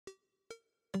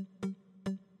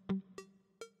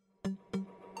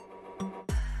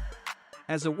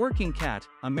As a working cat,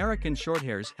 American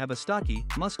Shorthairs have a stocky,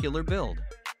 muscular build.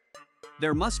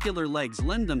 Their muscular legs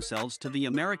lend themselves to the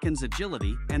American's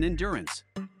agility and endurance.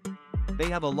 They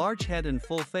have a large head and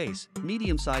full face,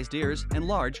 medium-sized ears, and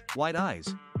large, wide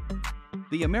eyes.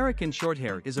 The American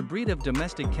Shorthair is a breed of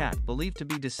domestic cat believed to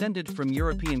be descended from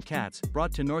European cats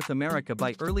brought to North America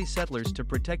by early settlers to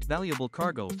protect valuable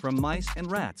cargo from mice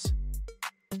and rats.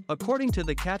 According to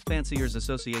the Cat Fanciers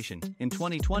Association, in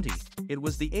 2020, it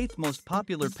was the 8th most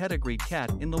popular pedigreed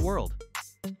cat in the world.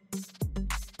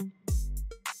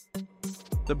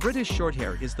 The British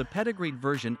Shorthair is the pedigreed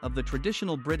version of the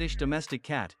traditional British domestic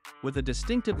cat, with a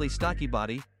distinctively stocky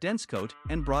body, dense coat,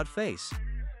 and broad face.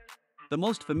 The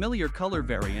most familiar color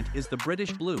variant is the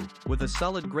British Blue, with a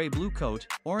solid grey-blue coat,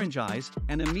 orange eyes,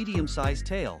 and a medium-sized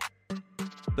tail.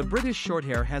 The British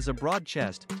Shorthair has a broad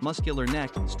chest, muscular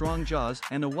neck, strong jaws,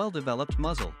 and a well-developed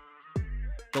muzzle.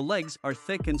 The legs are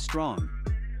thick and strong.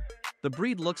 The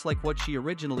breed looks like what she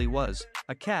originally was,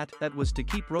 a cat that was to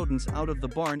keep rodents out of the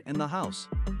barn and the house.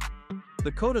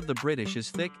 The coat of the British is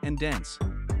thick and dense.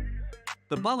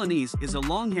 The Balinese is a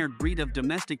long-haired breed of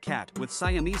domestic cat with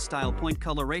Siamese-style point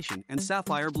coloration and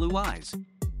sapphire blue eyes.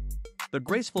 The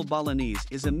graceful Balinese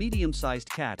is a medium-sized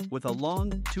cat with a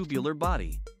long, tubular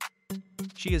body.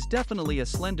 She is definitely a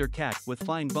slender cat with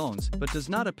fine bones but does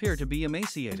not appear to be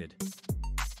emaciated.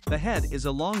 The head is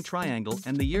a long triangle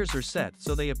and the ears are set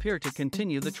so they appear to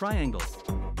continue the triangle.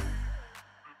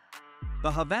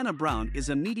 The Havana Brown is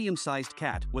a medium-sized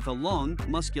cat with a long,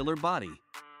 muscular body.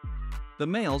 The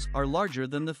males are larger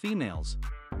than the females.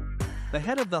 The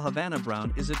head of the Havana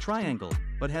Brown is a triangle,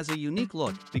 but has a unique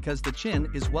look because the chin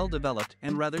is well developed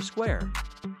and rather square.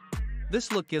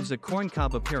 This look gives a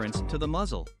corncob appearance to the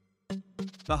muzzle.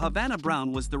 The Havana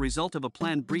Brown was the result of a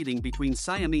planned breeding between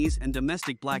Siamese and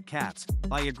domestic black cats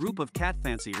by a group of cat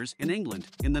fanciers in England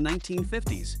in the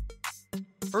 1950s.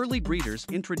 Early breeders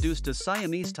introduced a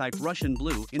Siamese-type Russian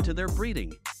Blue into their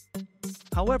breeding.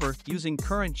 However, using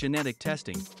current genetic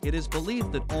testing, it is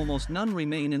believed that almost none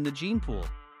remain in the gene pool.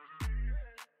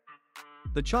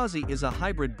 The Chausey is a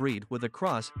hybrid breed with a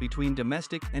cross between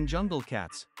domestic and jungle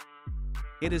cats.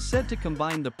 It is said to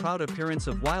combine the proud appearance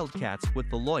of wild cats with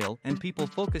the loyal and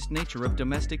people-focused nature of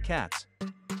domestic cats.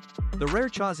 The rare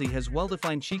Chausey has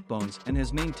well-defined cheekbones and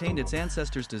has maintained its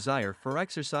ancestors' desire for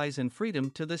exercise and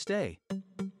freedom to this day.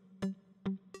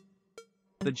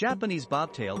 The Japanese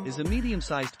bobtail is a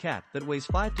medium-sized cat that weighs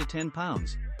 5 to 10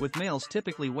 pounds, with males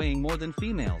typically weighing more than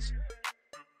females.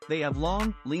 They have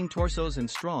long, lean torsos and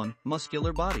strong,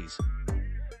 muscular bodies.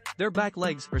 Their back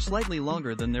legs are slightly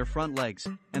longer than their front legs,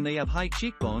 and they have high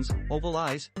cheekbones, oval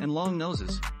eyes, and long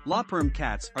noses. La Perm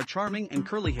cats are charming and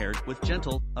curly-haired with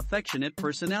gentle, affectionate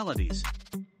personalities.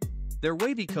 Their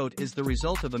wavy coat is the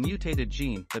result of a mutated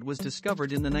gene that was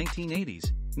discovered in the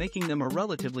 1980s, making them a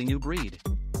relatively new breed.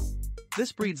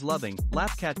 This breed's loving,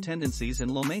 lap cat tendencies and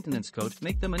low-maintenance coat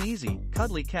make them an easy,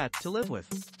 cuddly cat to live with.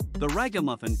 The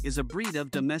Ragamuffin is a breed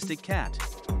of domestic cat.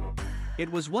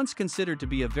 It was once considered to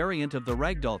be a variant of the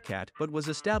ragdoll cat but was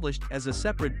established as a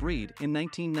separate breed in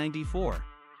 1994.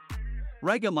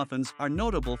 Ragamuffins are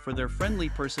notable for their friendly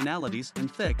personalities and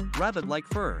thick, rabbit-like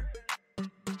fur.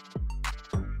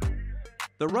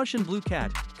 The Russian Blue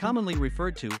cat, commonly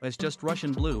referred to as just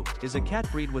Russian Blue, is a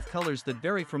cat breed with colors that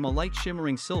vary from a light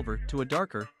shimmering silver to a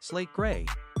darker, slate gray.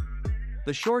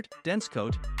 The short, dense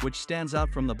coat, which stands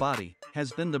out from the body,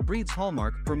 has been the breed's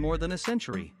hallmark for more than a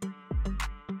century.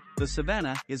 The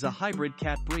Savannah is a hybrid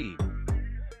cat breed.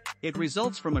 It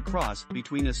results from a cross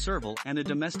between a serval and a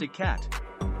domestic cat.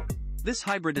 This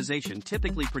hybridization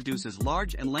typically produces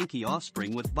large and lanky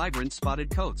offspring with vibrant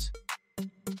spotted coats.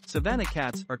 Savannah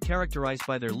cats are characterized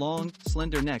by their long,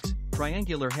 slender necks,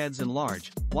 triangular heads and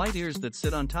large, wide ears that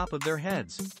sit on top of their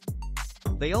heads.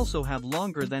 They also have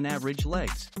longer than average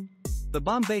legs. The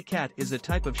Bombay cat is a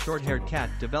type of short-haired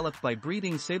cat developed by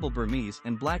breeding sable Burmese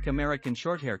and black American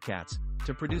short-hair cats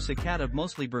to produce a cat of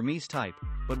mostly Burmese type,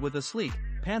 but with a sleek,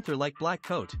 panther-like black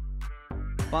coat.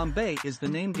 Bombay is the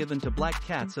name given to black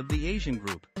cats of the Asian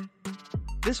group.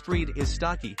 This breed is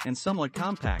stocky and somewhat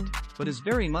compact, but is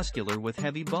very muscular with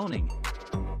heavy boning.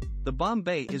 The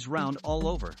Bombay is round all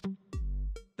over.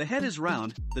 The head is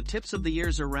round, the tips of the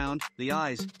ears are round, the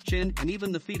eyes, chin and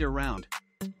even the feet are round.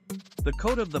 The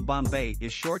coat of the Bombay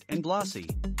is short and glossy.